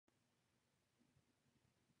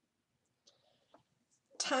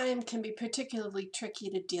Time can be particularly tricky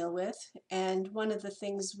to deal with, and one of the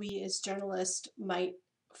things we as journalists might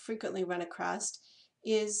frequently run across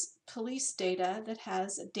is police data that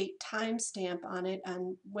has a date time stamp on it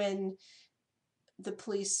on when the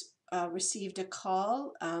police received a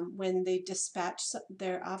call, when they dispatched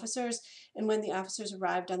their officers, and when the officers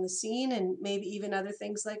arrived on the scene, and maybe even other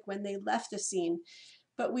things like when they left the scene.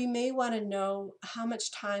 But we may want to know how much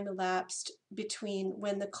time elapsed between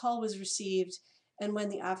when the call was received and when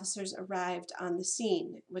the officers arrived on the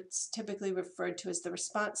scene, what's typically referred to as the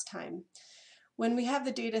response time. When we have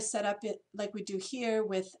the data set up like we do here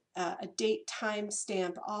with a date time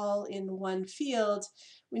stamp all in one field,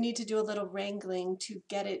 we need to do a little wrangling to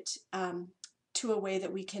get it to a way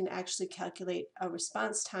that we can actually calculate a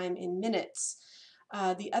response time in minutes.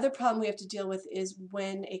 The other problem we have to deal with is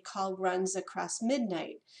when a call runs across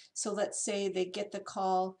midnight. So let's say they get the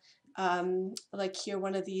call, like here,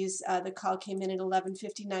 one of these, the call came in at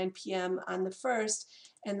 11:59 p.m. on the 1st,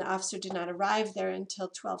 and the officer did not arrive there until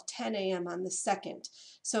 12:10 a.m. on the 2nd.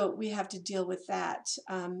 So we have to deal with that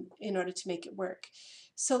in order to make it work.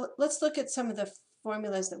 So let's look at some of the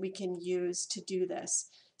formulas that we can use to do this.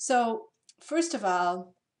 So first of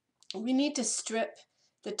all, we need to strip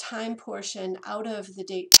the time portion out of the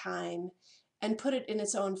date time and put it in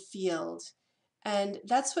its own field. And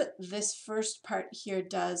that's what this first part here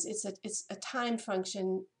does. It's a time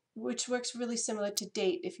function which works really similar to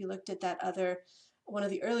date. If you looked at that one of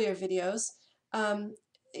the earlier videos,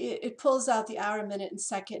 it pulls out the hour, minute, and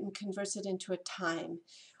second and converts it into a time.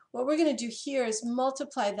 What we're going to do here is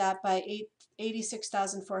multiply that by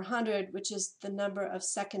 86,400, which is the number of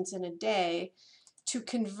seconds in a day, to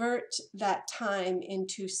convert that time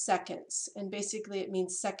into seconds. And basically it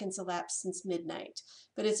means seconds elapsed since midnight.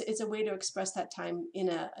 But it's a way to express that time in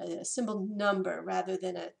a simple number rather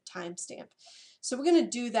than a timestamp. So we're going to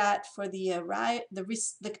do that for the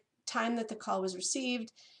time that the call was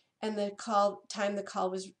received and the time the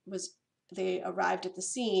call was they arrived at the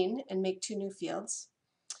scene, and make two new fields.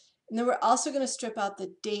 And then we're also going to strip out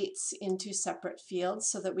the dates into separate fields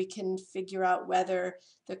so that we can figure out whether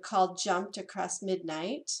the call jumped across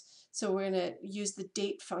midnight. So we're going to use the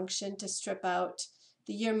date function to strip out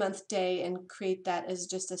the year, month, day, and create that as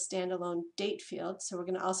just a standalone date field. So we're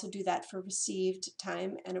going to also do that for received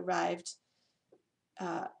time and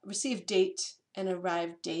received date and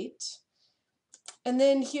arrived date. And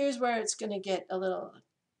then here's where it's going to get a little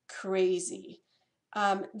crazy.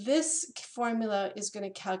 This formula is going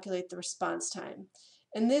to calculate the response time.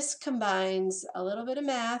 And this combines a little bit of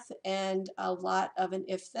math and a lot of an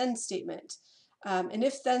if-then statement. An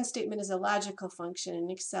if-then statement is a logical function in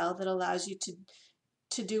Excel that allows you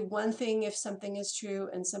to do one thing if something is true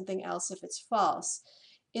and something else if it's false.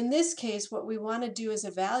 In this case, what we want to do is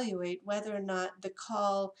evaluate whether or not the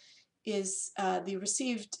call is the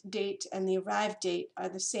received date and the arrived date are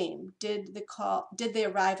the same. Did they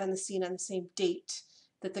arrive on the scene on the same date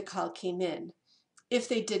that the call came in? If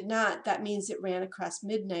they did not, that means it ran across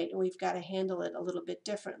midnight, and we've got to handle it a little bit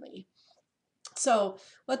differently. So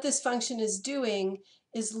what this function is doing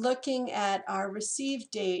is looking at our received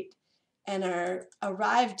date and our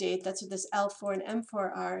arrived date, that's what this L4 and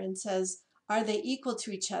M4 are, and says, are they equal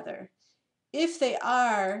to each other? If they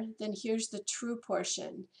are, then here's the true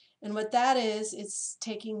portion. And what that is, it's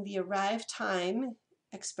taking the arrived time,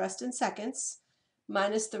 expressed in seconds,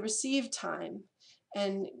 minus the received time,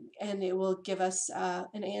 and it will give us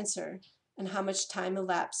an answer and how much time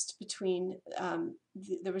elapsed between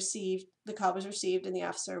the call was received and the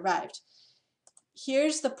officer arrived.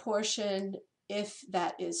 Here's the portion if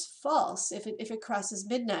that is false, if it crosses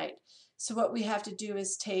midnight. So what we have to do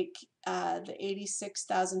is take the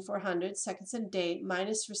 86,400 seconds in a day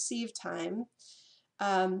minus received time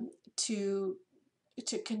to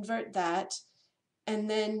convert that, and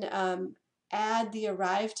then add the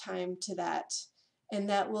arrived time to that, and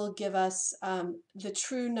that will give us the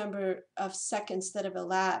true number of seconds that have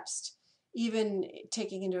elapsed, even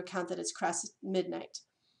taking into account that it's crossed midnight.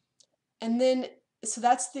 And then, so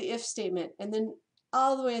that's the if statement. And then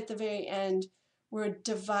all the way at the very end, we're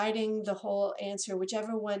dividing the whole answer,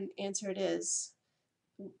 whichever one answer it is,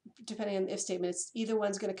 depending on the if statement, it's either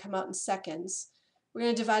one's going to come out in seconds. We're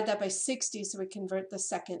going to divide that by 60 so we convert the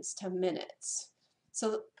seconds to minutes.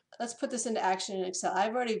 So let's put this into action in Excel.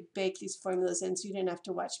 I've already baked these formulas in so you didn't have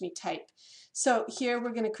to watch me type. So here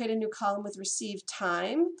we're going to create a new column with received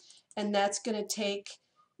time, and that's going to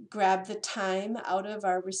grab the time out of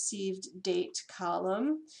our received date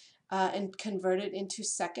column and convert it into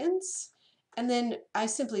seconds. And then I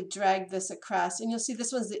simply drag this across, and you'll see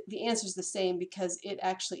this one's the answer is the same because it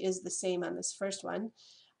actually is the same on this first one,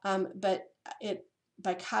 but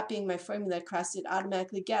by copying my formula across, it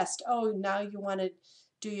automatically guessed, oh, now you want to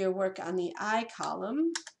do your work on the I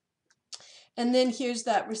column. And then here's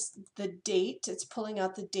the date. It's pulling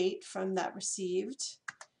out the date from that received,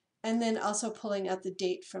 and then also pulling out the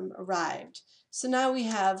date from arrived. So now we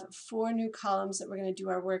have 4 new columns that we're going to do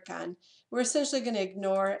our work on. We're essentially going to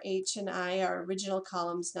ignore H and I, our original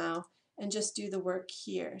columns now, and just do the work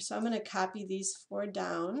here. So I'm going to copy these 4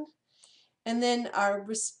 down. And then our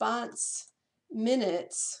response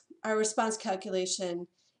minutes, our response calculation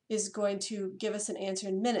is going to give us an answer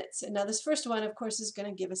in minutes. And now this first one, of course, is going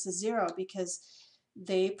to give us a 0 because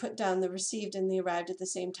they put down the received and the arrived at the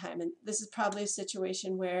same time. And this is probably a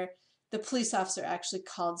situation where the police officer actually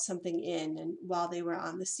called something in and while they were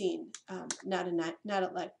on the scene, not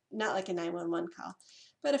like a 911 call.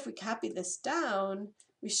 But if we copy this down,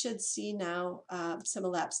 we should see now some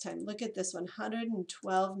elapsed time. Look at this one,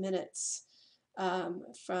 112 minutes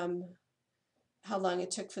from how long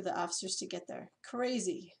it took for the officers to get there.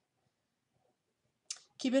 Crazy.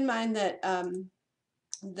 Keep in mind that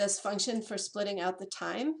this function for splitting out the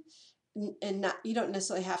time, and you don't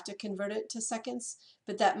necessarily have to convert it to seconds,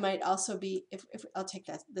 but that might also be, if I'll take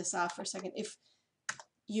this off for a second, if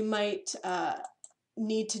you might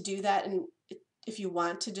need to do that, and if you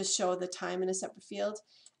want to just show the time in a separate field,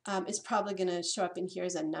 it's probably going to show up in here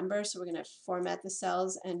as a number, so we're going to format the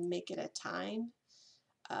cells and make it a time.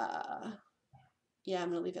 Yeah,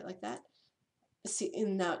 I'm going to leave it like that. See,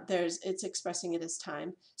 and now it's expressing it as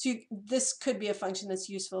time. So this could be a function that's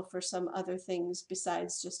useful for some other things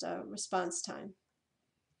besides just a response time.